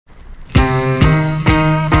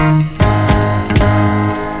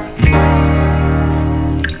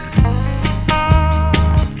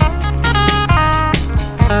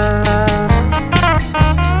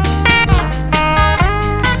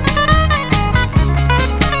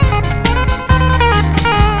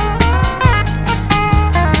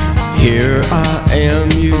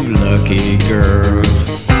lucky girls.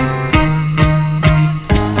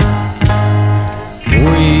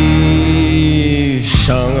 We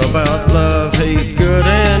sung about love, hate, good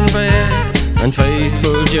and bad,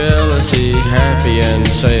 unfaithful, jealousy, happy and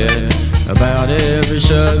sad, about every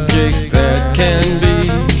subject that can be.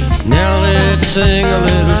 Now let's sing a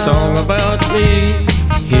little song about me.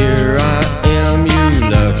 Here I am, you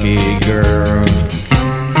lucky girls.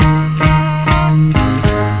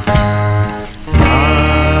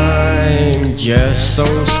 I'm just so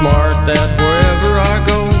smart that wherever I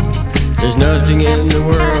go, there's nothing in the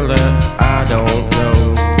world that I don't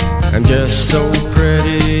know. I'm just so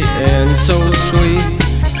pretty and so sweet.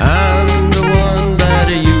 I'm the one that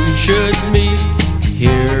you should meet.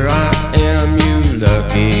 Here I am, you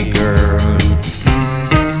lucky girl.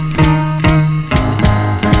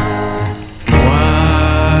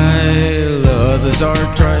 While others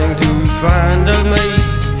are trying to find a mate,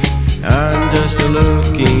 I'm just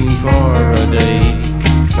looking for a date.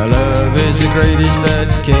 My love is the greatest that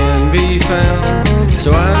can be found,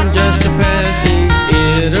 so I'm just passing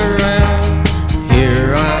it around.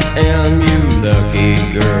 Here I am, you lucky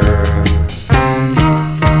girl.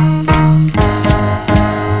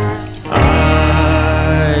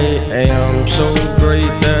 I am so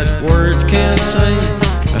great that words can't say.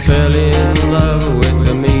 I fell in love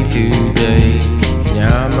with me today.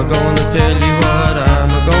 Now I'm gonna tell you what I'm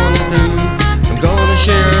gonna do. I'm gonna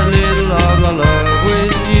share a little of my love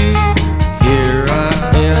with you. Here I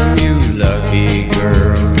am, you lucky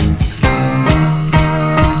girl.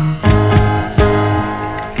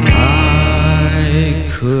 I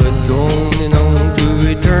could go on and on to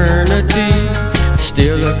eternity,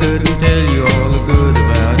 still I couldn't tell you all the good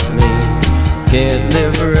about me. Can't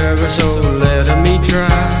live forever, so let me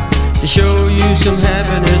try to show you some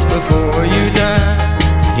happiness before